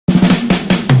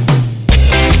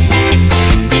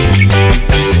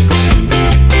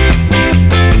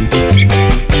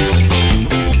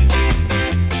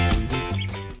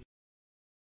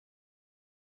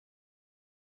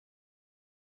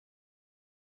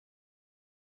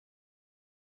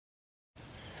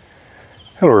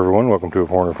Hello everyone, welcome to A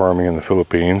Foreigner Farming in the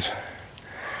Philippines.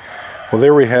 Well,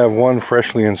 there we have one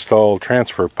freshly installed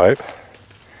transfer pipe.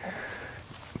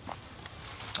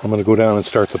 I'm going to go down and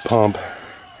start the pump.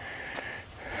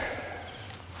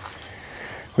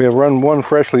 We have run one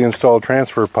freshly installed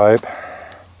transfer pipe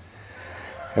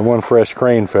and one fresh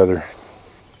crane feather.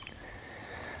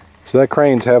 So that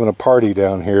crane's having a party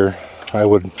down here. I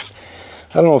don't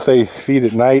know if they feed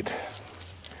at night.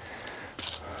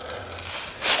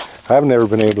 I've never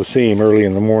been able to see them early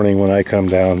in the morning when I come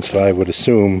down, so I would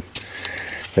assume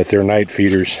that they're night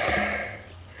feeders.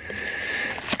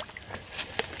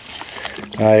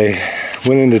 I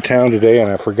went into town today and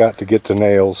I forgot to get the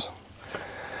nails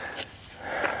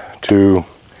to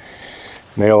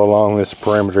nail along this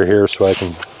perimeter here so I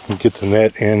can get the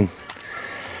net in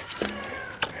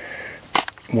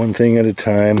one thing at a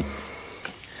time.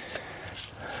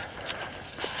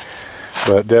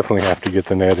 But definitely have to get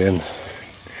the net in.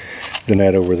 The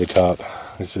net over the top.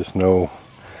 There's no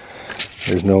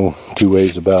two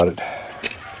ways about it.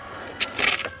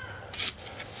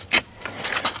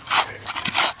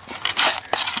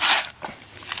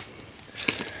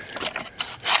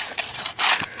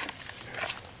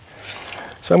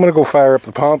 So I'm going to go fire up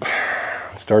the pump,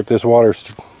 start this water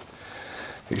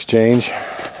exchange,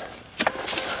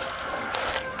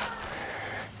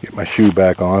 get my shoe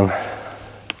back on.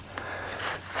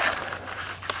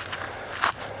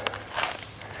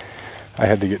 I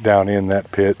had to get down in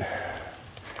that pit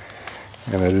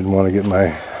and I didn't want to get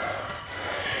my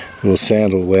little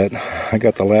sandal wet. I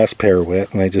got the last pair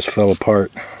wet and they just fell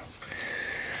apart.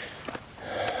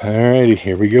 Alrighty,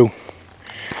 here we go.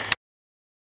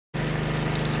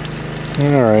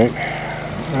 Alright,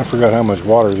 I forgot how much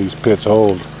water these pits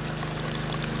hold.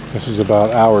 This is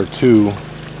about hour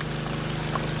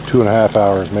 2.5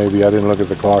 hours maybe. I didn't look at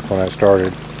the clock when I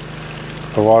started.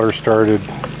 The water started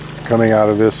coming out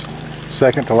of this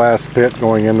second to last pit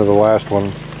going into the last one,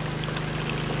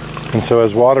 and so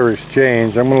as water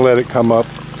exchange, I'm going to let it come up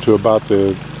to about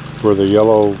where the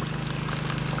yellow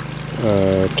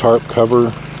tarp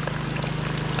cover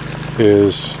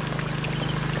is.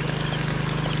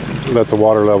 Let the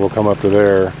water level come up to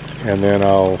there, and then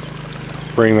I'll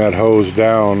bring that hose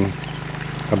down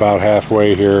about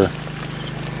halfway here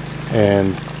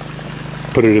and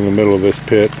put it in the middle of this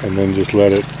pit, and then just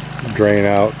let it drain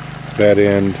out that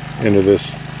end into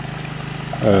this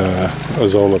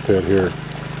Azola pit here.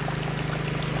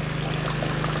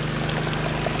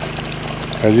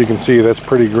 As you can see, that's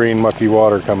pretty green mucky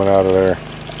water coming out of there,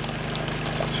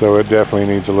 so it definitely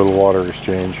needs a little water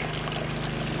exchange.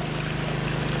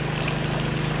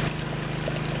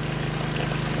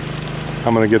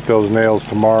 I'm going to get those nails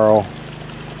tomorrow,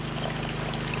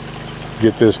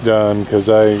 get this done, because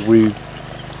we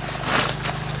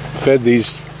fed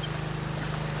these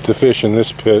to fish in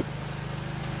this pit,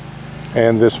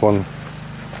 and this one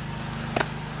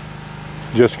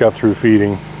just got through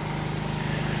feeding,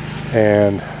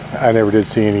 and I never did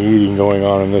see any eating going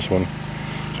on in this one,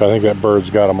 so I think that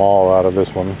bird's got them all out of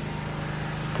this one,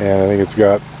 and I think it's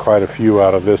got quite a few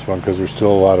out of this one because there's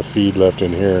still a lot of feed left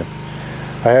in here.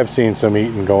 I have seen some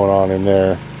eating going on in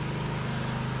there.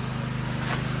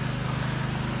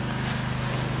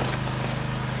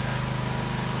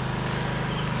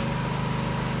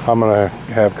 I'm going to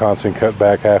have Constant cut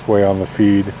back halfway on the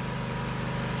feed.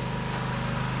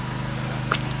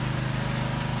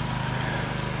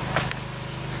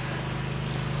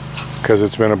 Because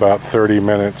it's been about 30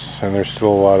 minutes and there's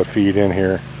still a lot of feed in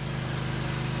here.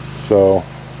 So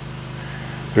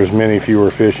there's many fewer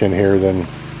fish in here than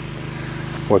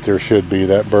what there should be.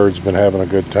 That bird's been having a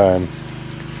good time.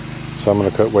 So I'm going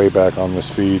to cut way back on this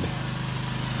feed.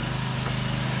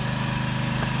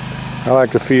 I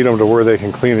like to feed them to where they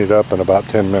can clean it up in about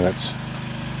 10 minutes.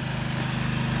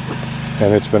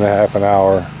 And it's been a half an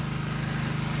hour.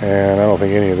 And I don't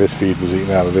think any of this feed was eaten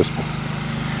out of this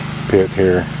pit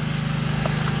here.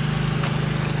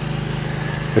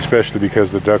 Especially because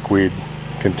the duckweed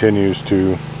continues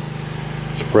to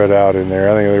spread out in there.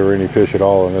 I think if there were any fish at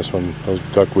all in this one, those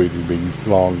duckweed would be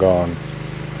long gone.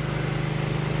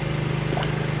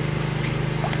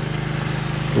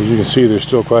 As you can see, there's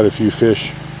still quite a few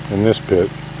fish in this pit,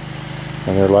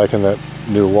 and they're liking that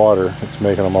new water. It's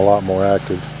making them a lot more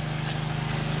active.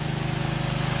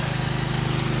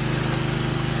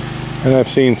 And I've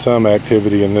seen some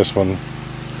activity in this one.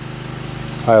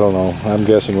 I don't know, I'm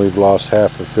guessing we've lost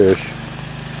half the fish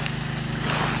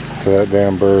to that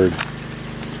damn bird.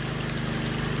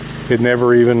 It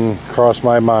never even crossed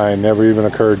my mind, never even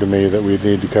occurred to me that we'd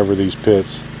need to cover these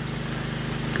pits,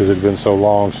 because it had been so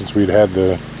long since we'd had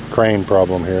the crane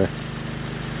problem here.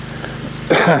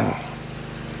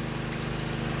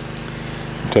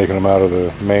 taking them out of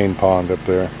the main pond up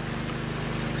there.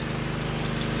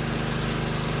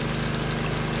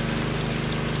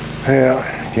 Yeah,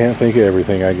 can't think of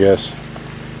everything, I guess.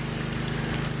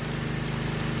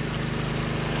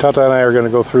 Tata and I are going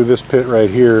to go through this pit right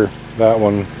here, that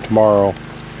one, tomorrow,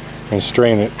 and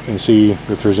strain it and see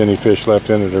if there's any fish left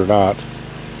in it or not.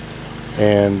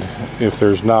 And if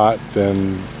there's not,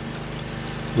 then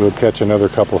we'll catch another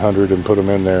couple hundred and put them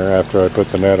in there after I put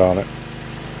the net on it.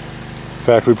 In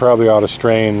fact, we probably ought to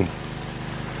strain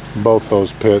both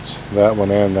those pits, that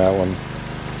one and that one,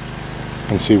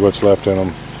 and see what's left in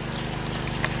them.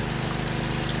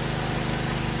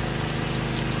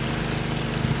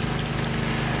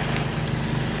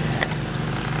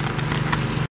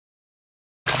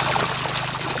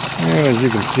 And as you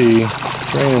can see,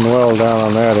 draining well down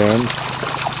on that end.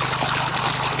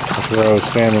 That's where I was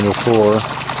standing before.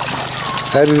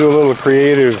 I had to do a little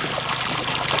creative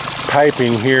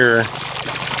piping here.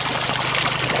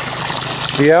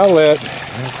 The outlet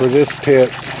for this pit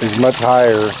is much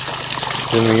higher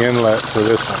than the inlet for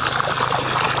this one.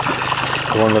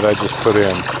 The one that I just put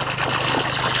in.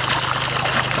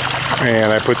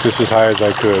 And I put this as high as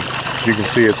I could. As you can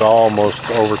see, it's almost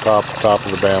over the top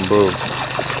of the bamboo.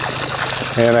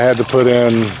 And I had to put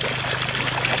in,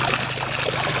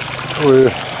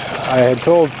 I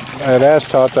had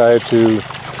asked Tata to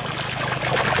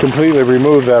completely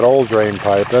remove that old drain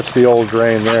pipe. That's the old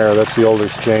drain there. That's the old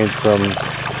exchange from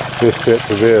this pit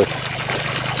to this.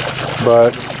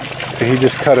 But he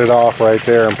just cut it off right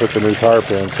there and put the new tarp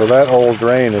in. So that old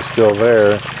drain is still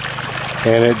there,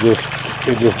 and it just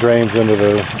drains into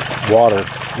the water,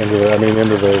 into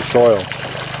the soil.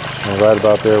 And right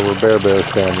about there where Bear's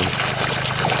standing.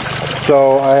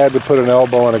 So I had to put an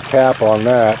elbow and a cap on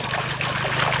that,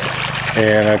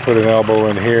 and I put an elbow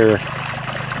in here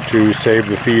to save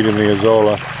the feed in the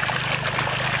Azola.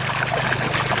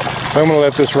 I'm going to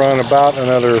let this run about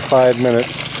another 5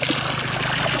 minutes.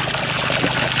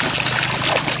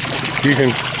 You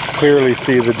can clearly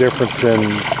see the difference in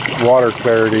water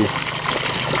clarity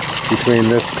between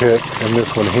this pit and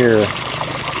this one here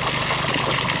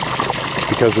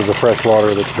because of the fresh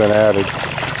water that's been added.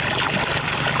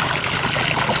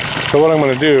 So what I'm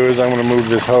going to do is I'm going to move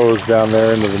this hose down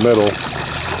there into the middle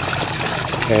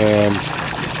and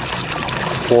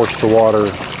force the water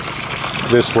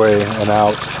this way and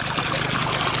out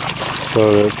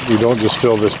so that we don't just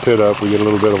fill this pit up, we get a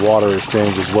little bit of water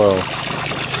exchange as well.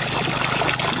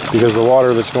 Because the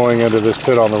water that's going into this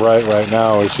pit on the right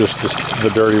now is just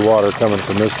the dirty water coming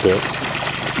from this pit.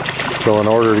 So in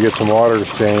order to get some water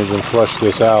exchange and flush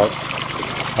this out,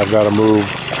 I've got to move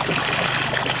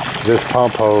this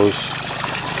pump hose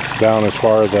down as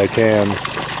far as I can.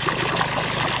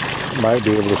 Might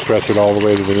be able to stretch it all the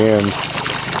way to the end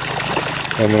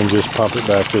and then just pump it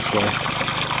back this way.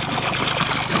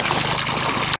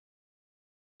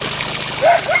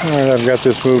 Alright, I've got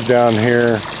this moved down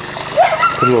here.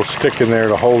 Put a little stick in there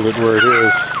to hold it where it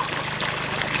is.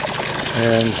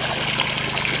 And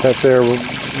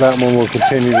that one will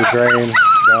continue to drain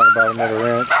down about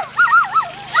another inch.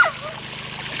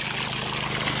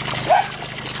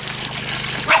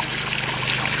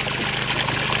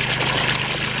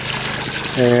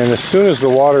 And as soon as the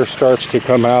water starts to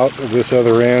come out of this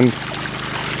other end,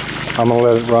 I'm going to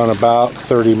let it run about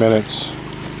 30 minutes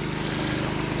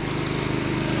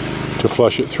to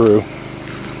flush it through.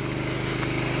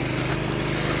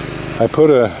 I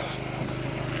put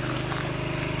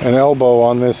an elbow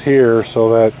on this here so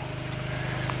that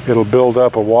it'll build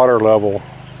up a water level.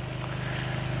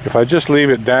 If I just leave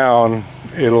it down,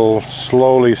 it'll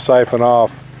slowly siphon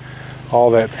off all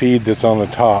that feed that's on the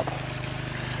top.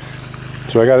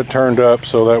 So I got it turned up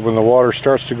so that when the water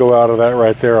starts to go out of that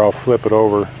right there, I'll flip it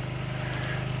over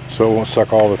so it won't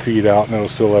suck all the feed out and it'll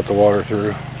still let the water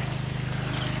through.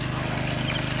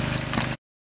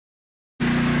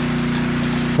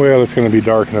 Well, it's going to be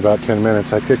dark in about 10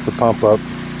 minutes. I kicked the pump up,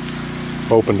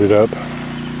 opened it up.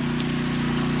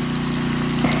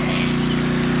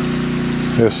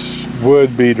 This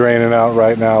would be draining out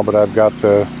right now, but I've got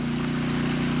the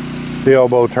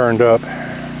elbow turned up.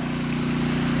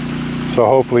 So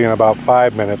hopefully in about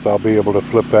 5 minutes I'll be able to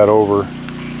flip that over.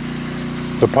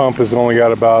 The pump has only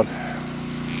got about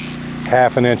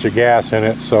 ½ an inch of gas in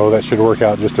it, so that should work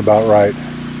out just about right.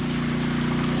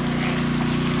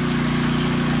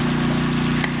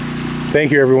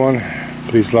 Thank you everyone.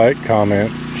 Please like,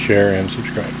 comment, share, and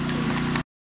subscribe.